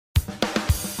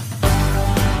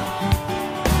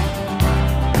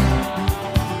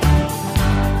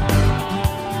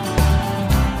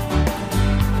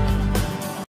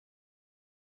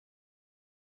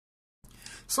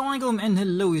Assalamualaikum and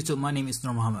hello YouTube, my name is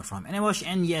Nur Muhammad from Anywash,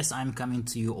 and yes, I'm coming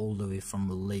to you all the way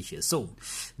from Malaysia. So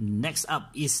next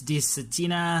up is this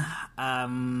Certina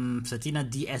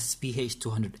DS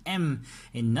PH200M,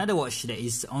 another watch that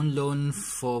is on loan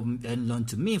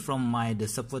to me from my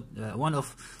one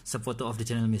of supporter of the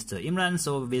channel, Mr. Imran.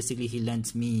 So basically he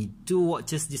lent me two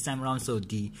watches this time around. So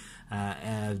the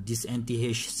this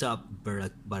NTH sub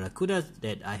Barracuda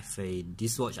that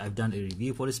this watch I've done a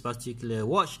review for this particular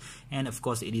watch, and of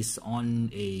course it is on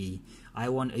a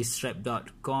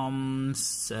iwantastrap.com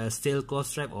sailcloth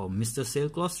strap, or Mr.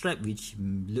 Sailcloth strap, which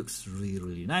looks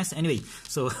really nice. Anyway,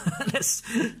 so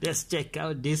let's check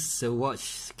out this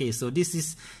watch. Okay, so this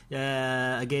is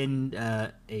again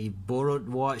a borrowed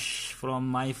watch from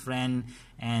my friend,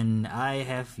 and I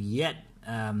have yet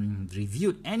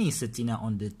reviewed any Certina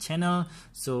on the channel,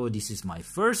 so this is my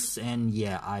first, and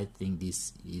yeah, I think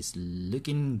this is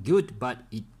looking good, but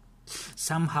it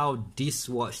somehow this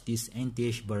watch, this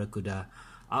NTH Barracuda,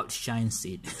 outshines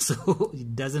it, so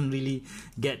it doesn't really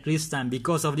get wrist time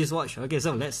because of this watch. Okay,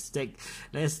 so let's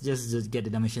just get the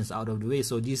dimensions out of the way.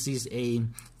 So this is a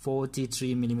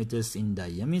 43 millimeters in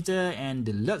diameter, and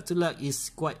the lug to lug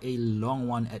is quite a long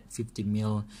one at 50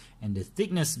 mil, and the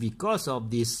thickness, because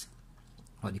of this,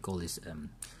 what do you call this,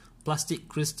 plastic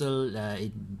crystal,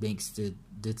 it makes the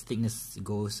thickness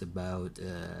goes about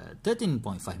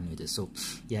 13.5 millimeters. So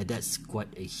yeah, that's quite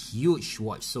a huge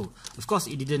watch. So of course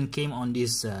it didn't came on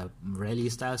this rally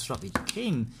style strap, it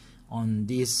came on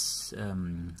this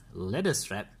leather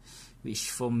strap,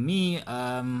 which for me, you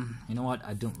know what,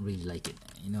 I don't really like it.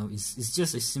 You know, it's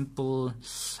just a simple,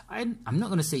 I'm not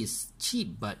gonna say it's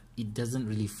cheap, but it doesn't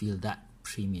really feel that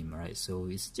premium, right? So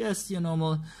it's just your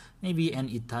normal, maybe an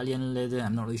Italian leather,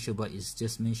 I'm not really sure, but it's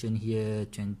just mentioned here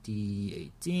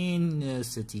 2018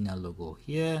 Certina logo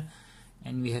here,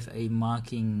 and we have a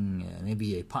marking,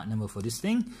 maybe a part number for this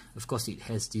thing. Of course it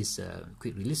has this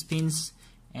quick release pins,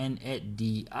 and at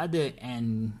the other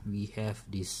end we have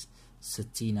this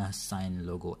Certina sign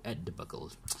logo at the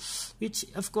buckle, which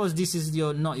of course this is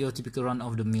not your typical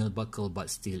run-of-the-mill buckle, but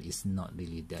still is not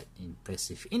really that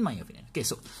impressive in my opinion. Okay,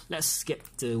 so let's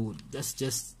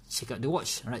just check out the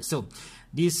watch. Alright, so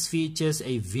this features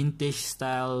a vintage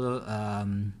style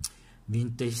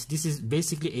this is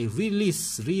basically a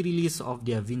re-release of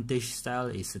their vintage style,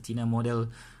 a Certina model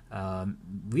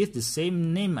with the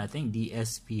same name, I think, the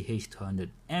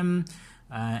SPH200M.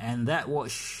 And that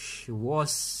watch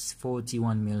was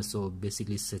 41 mil. So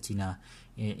basically Certina,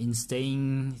 in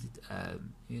staying,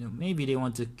 you know, maybe they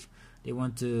want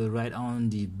to ride on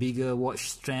the bigger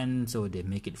watch trend, so they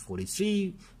make it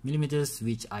 43 millimeters,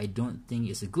 which I don't think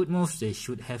is a good move. They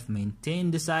should have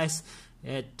maintained the size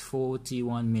at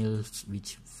 41 mils,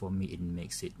 which for me it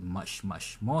makes it much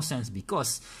more sense,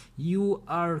 because you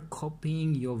are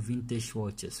copying your vintage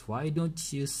watches. Why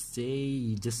don't you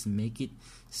just make it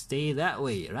stay that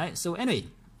way, right? So anyway,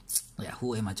 yeah,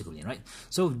 who am I to complain, right?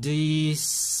 So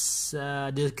this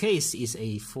the case is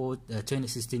a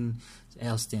 2016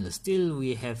 L stainless steel.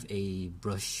 We have a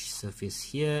brush surface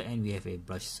here, and we have a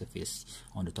brush surface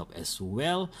on the top as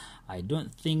well. I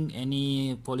don't think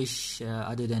any polish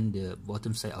other than the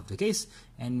bottom side of the case,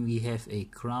 and we have a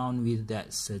crown with that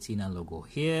Certina logo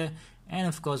here, and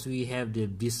of course we have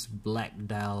this black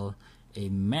dial, a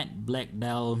matte black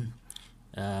dial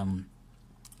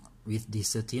with the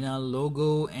Certina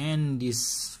logo, and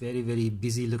this very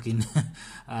busy looking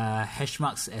hash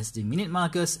marks as the minute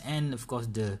markers, and of course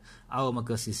the hour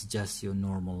markers is just your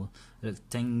normal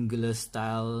rectangular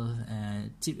style.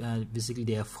 Basically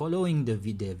they are following the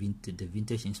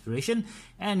vintage inspiration,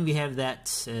 and we have that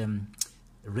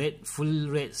full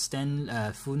red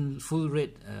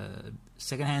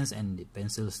second hands, and the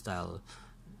pencil style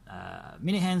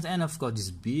minute hands, and of course this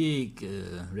big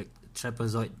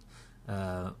trapezoid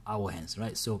hour hands,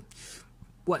 right? So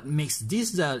what makes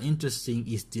this dial interesting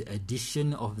is the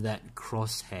addition of that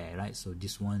crosshair, right? So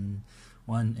this one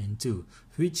and 2,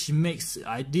 which makes,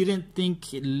 I didn't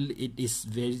think it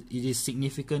is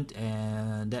significant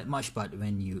that much, but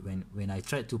when I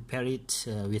tried to pair it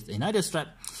with another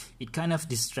strap, it kind of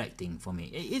distracting for me.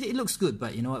 It looks good,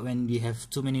 but you know what, when we have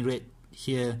too many red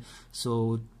here,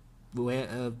 so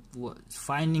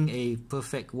finding a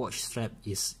perfect watch strap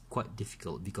is quite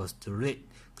difficult, because the red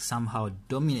somehow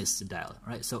dominates the dial,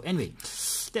 right? So anyway,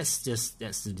 that's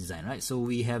the design, right? So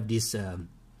we have this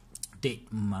date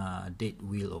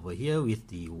wheel over here with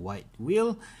the white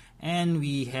wheel, and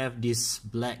we have this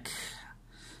black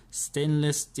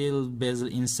stainless steel bezel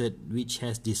insert, which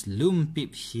has this lume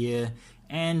pip here.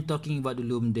 And talking about the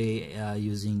lume, they are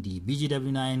using the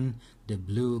BGW9 the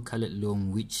blue colored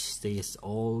lume, which stays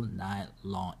all night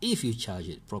long if you charge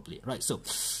it properly, right? So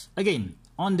again,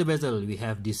 on the bezel we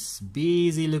have this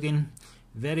busy looking,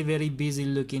 very busy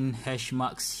looking hash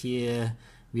marks here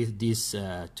with this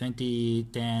 20,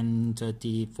 10,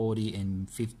 30, 40 and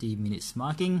 50 minutes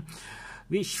marking,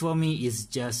 which for me is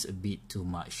just a bit too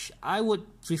much. I would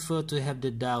prefer to have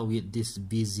the dial with this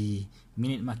busy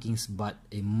minute markings, but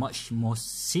a much more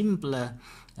simpler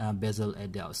bezel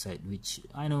at the outside, which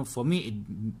I know for me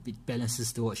it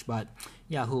balances the watch, but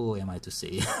yeah, who am I to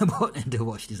say about the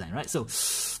watch design, right? So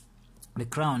the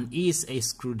crown is a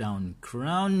screw down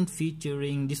crown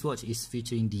featuring, this watch is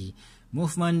featuring the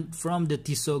movement from the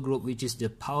Tissot group, which is the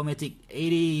Powermatic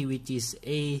 80, which is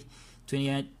a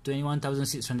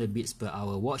 21,600 beats per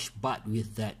hour watch, but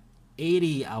with that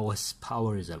 80 hours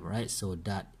power reserve, right? So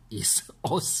that is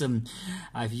awesome.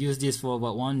 I've used this for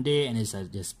about 1 day, and I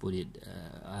just put it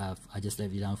I just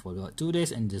left it down for about 2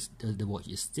 days, and the watch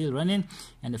is still running.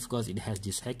 And of course it has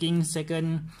this hacking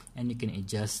second, and you can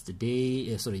adjust the day,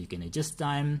 you can adjust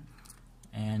time,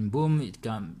 and boom, it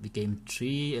became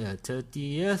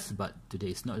 30th, but today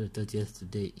is not the 30th,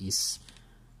 today is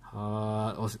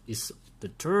the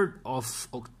 3rd of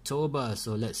October.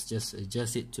 So let's just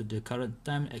adjust it to the current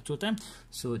time, actual time.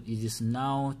 So it is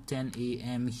now 10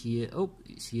 AM here. Oh,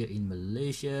 it's here in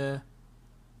Malaysia.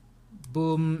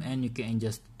 Boom, and you can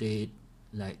adjust the date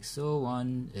like so,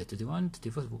 31,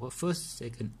 31st, 1st,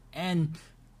 2nd and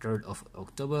 3rd of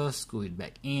October. Screw it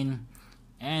back in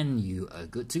and you are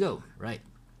good to go, right?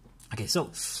 Okay,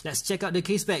 so let's check out the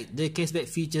case back. The case back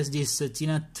features this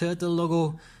Certina turtle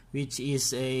logo, which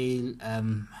is a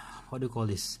what do you call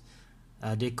this?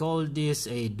 They call this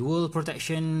a dual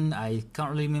protection. I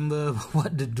can't really remember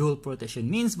what the dual protection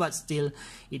means, but still,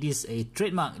 it is a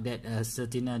trademark that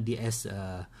Certina DS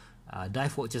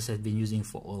dive watches have been using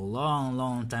for a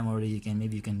long time already.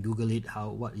 Maybe you can Google it.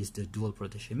 What is the dual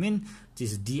protection mean?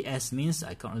 This DS means,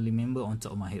 I can't really remember on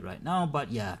top of my head right now,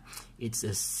 but yeah, it's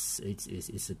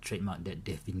a trademark that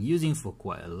they've been using for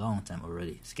quite a long time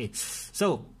already. Okay,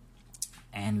 so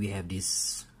and we have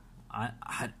this. I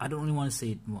don't really want to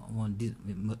say it.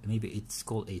 Maybe it's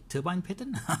called a turbine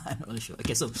pattern. I'm not really sure.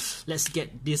 Okay, so let's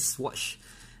get this watch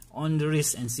on the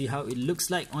wrist and see how it looks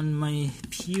like on my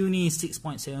puny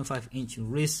 6.75 inch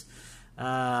wrist.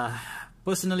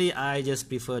 Personally, I just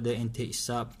prefer the NTH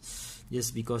sub,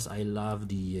 just because I love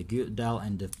the gilt dial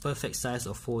and the perfect size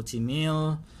of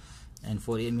 40mm and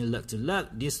 48mm lug to lug.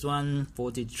 This one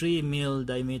 43mm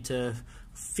diameter,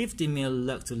 50mm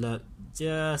lug to lug,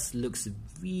 just looks a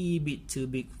wee bit too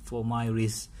big for my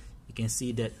wrist. You can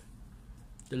see that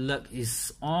the lug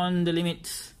is on the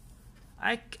limit.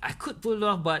 I could pull it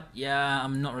off, but yeah,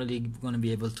 I'm not really going to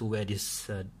be able to wear this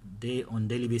on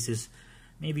daily basis.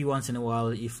 Maybe once in a while,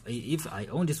 if I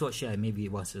own this watch, yeah, maybe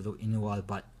once in a while,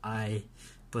 but I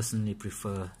personally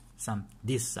prefer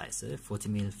this size,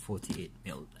 40mm,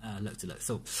 48mm lug to lug.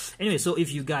 So anyway, so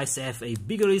if you guys have a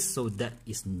bigger wrist, so that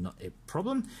is not a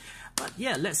problem. But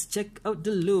yeah, let's check out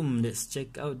the lume.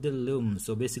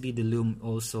 So basically the lume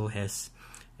also has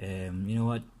you know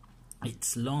what,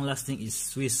 it's long lasting, it's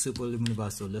Swiss super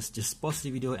luminous. So let's just pause the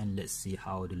video and let's see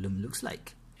how the lume looks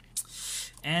like.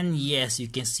 And yes, you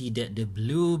can see that the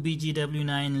blue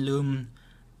BGW9 lume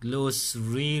glows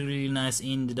really nice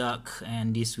in the dark,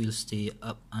 and this will stay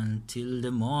up until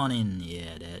the morning.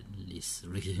 Yeah, that is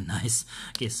really nice.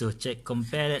 Okay, so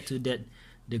compare that to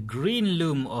the green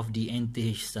lume of the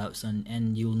NTH subs,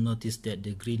 and you'll notice that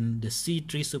the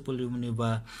C3 Super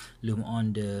Luminova lume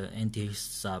on the NTH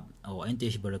sub or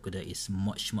NTH Barracuda is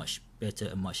much better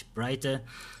and much brighter,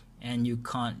 and you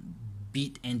can't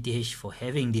beat NTH for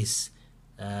having this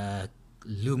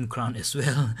lume crown as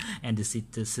well, and the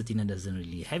Certina doesn't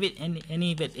really have it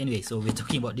any. But anyway, so we're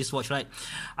talking about this watch, right?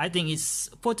 I think it's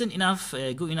potent enough,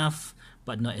 good enough,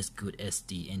 but not as good as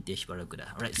the NTH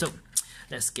Barracuda. Alright, so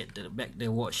let's get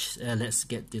the watch. Let's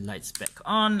get the lights back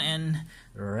on and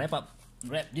wrap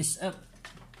this up.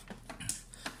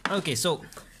 Okay, so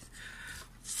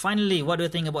finally, what do I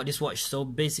think about this watch? So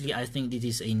basically, I think this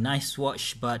is a nice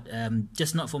watch, but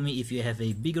just not for me. If you have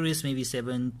a bigger wrist, maybe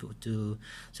 7 to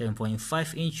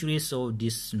 7.5 inch wrist, so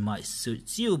this might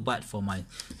suit you. But for my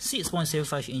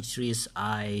 6.75 inch wrist,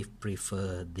 I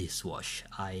prefer this watch.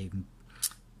 I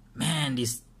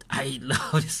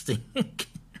love this thing.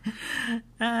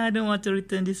 I don't want to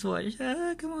return this watch.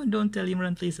 Come on, don't tell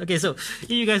Imran, please. Okay, so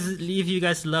if you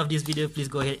guys love this video, please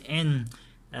go ahead and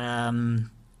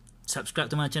subscribe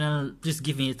to my channel. Please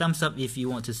give me a thumbs up if you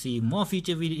want to see more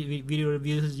future video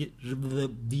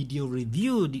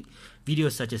review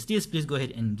videos such as this. Please go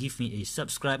ahead and give me a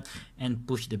subscribe and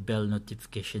push the bell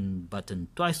notification button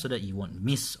twice so that you won't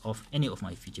miss of any of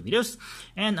my future videos.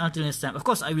 And until next time, of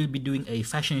course, I will be doing a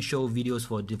fashion show videos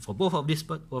for both of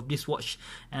this watch.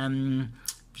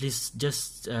 Please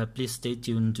stay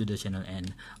tuned to the channel,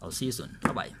 and I'll see you soon.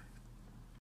 Bye bye.